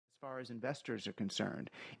far as investors are concerned.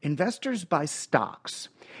 Investors buy stocks,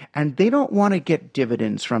 and they don't want to get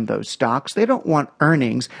dividends from those stocks. They don't want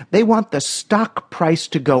earnings. They want the stock price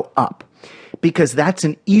to go up, because that's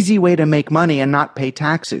an easy way to make money and not pay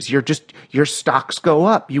taxes. Your stocks go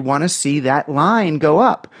up. You want to see that line go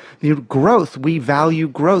up. Growth, we value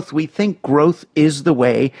growth. We think growth is the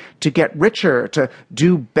way to get richer, to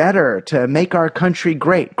do better, to make our country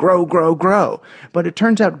great. Grow, grow, grow. But it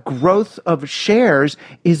turns out growth of shares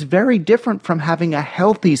is very different from having a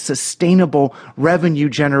healthy, sustainable,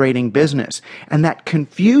 revenue-generating business. And that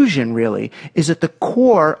confusion really is at the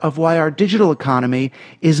core of why our digital economy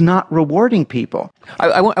is not rewarding people.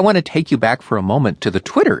 I want to take you back for a moment to the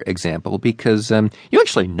Twitter example, because you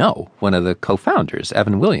actually know one of the co-founders,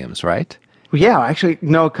 Evan Williams, right? Yeah, I actually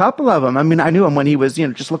know a couple of them. I mean, I knew him when he was,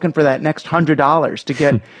 just looking for that next $100 to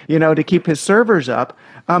get, to keep his servers up.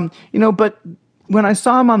 But when I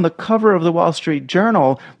saw him on the cover of the Wall Street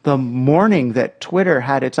Journal the morning that Twitter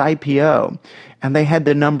had its IPO, and they had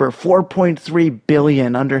the number 4.3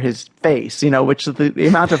 billion under his face, which is the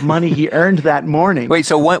amount of money he earned that morning. Wait,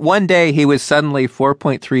 so one day he was suddenly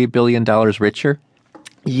 $4.3 billion richer?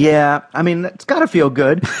 Yeah, I mean, it's got to feel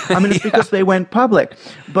good. I mean, it's because they went public.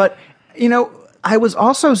 But, I was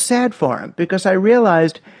also sad for him, because I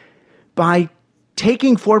realized by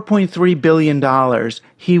taking $4.3 billion,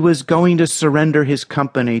 he was going to surrender his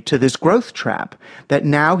company to this growth trap, that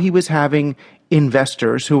now he was having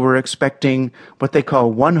investors who were expecting what they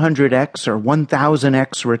call 100x or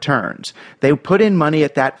 1000x returns. They put in money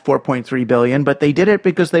at that 4.3 billion, but they did it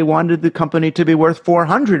because they wanted the company to be worth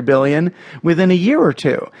 400 billion within a year or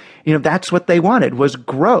two. That's what they wanted, was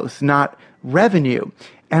growth, not revenue.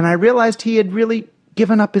 And I realized he had really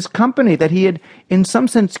given up his company, that he had, in some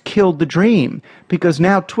sense, killed the dream, because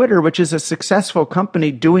now Twitter, which is a successful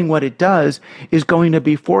company doing what it does, is going to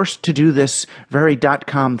be forced to do this very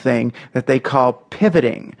 .com thing that they call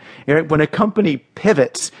pivoting. When a company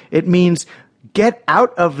pivots, it means get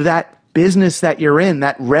out of that business that you're in,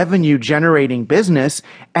 that revenue-generating business,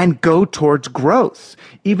 and go towards growth.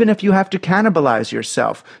 Even if you have to cannibalize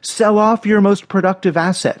yourself, sell off your most productive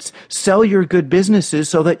assets, sell your good businesses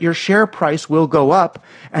so that your share price will go up,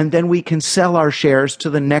 and then we can sell our shares to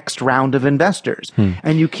the next round of investors.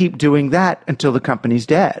 And you keep doing that until the company's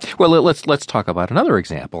dead. Well, let's talk about another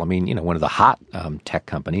example. I mean, one of the hot tech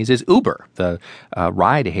companies is Uber, the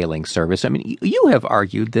ride-hailing service. I mean, you have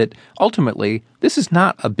argued that ultimately this is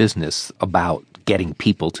not a business about getting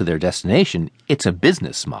people to their destination. It's a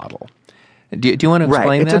business model. Do you want to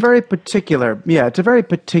explain that? It's a very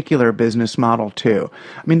particular business model too.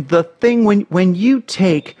 I mean, the thing when you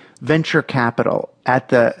take venture capital at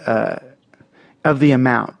the of the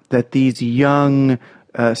amount that these young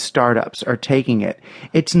startups are taking it,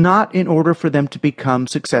 it's not in order for them to become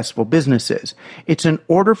successful businesses. It's in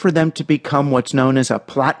order for them to become what's known as a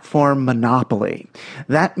platform monopoly.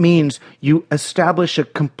 That means you establish a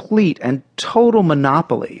complete and total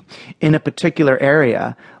monopoly in a particular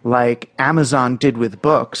area, like Amazon did with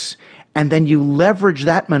books, and then you leverage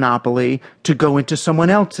that monopoly to go into someone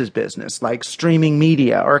else's business, like streaming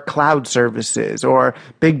media or cloud services or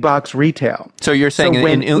big box retail. So you're saying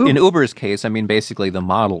in Uber's case, I mean, basically the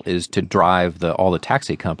model is to drive all the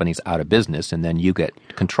taxi companies out of business, and then you get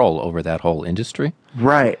control over that whole industry?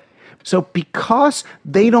 Right. So because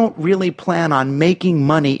they don't really plan on making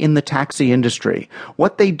money in the taxi industry,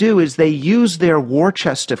 what they do is they use their war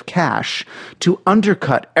chest of cash to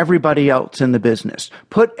undercut everybody else in the business,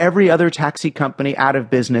 put every other taxi company out of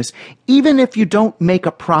business, even if you don't make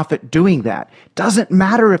a profit doing that. Doesn't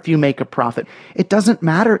matter if you make a profit. It doesn't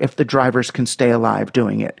matter if the drivers can stay alive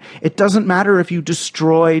doing it. It doesn't matter if you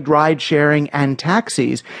destroy ride sharing and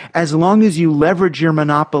taxis, as long as you leverage your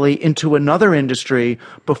monopoly into another industry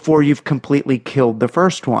before you've completely killed the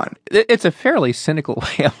first one. It's a fairly cynical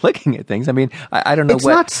way of looking at things. I mean, I don't know it's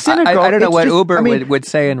not cynical. I don't know what Uber would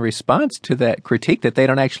say in response to that critique, that they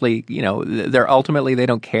don't actually, they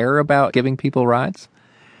don't care about giving people rides.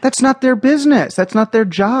 That's not their business. That's not their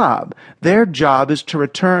job. Their job is to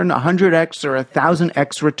return 100x or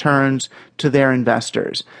 1000x returns to their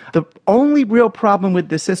investors. The only real problem with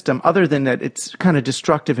the system, other than that it's kind of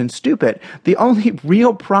destructive and stupid, the only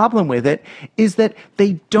real problem with it is that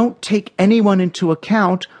they don't take anyone into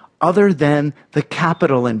account other than the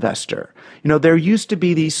capital investor. There used to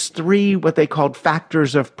be these three, what they called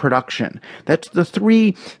factors of production. That's the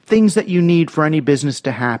three things that you need for any business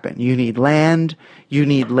to happen. You need land, you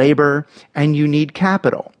need labor, and you need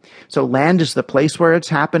capital. So land is the place where it's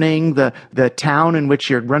happening, the town in which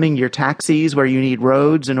you're running your taxis, where you need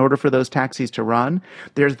roads in order for those taxis to run.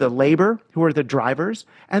 There's the labor, who are the drivers,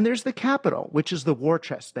 and there's the capital, which is the war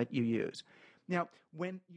chest that you use. Now, when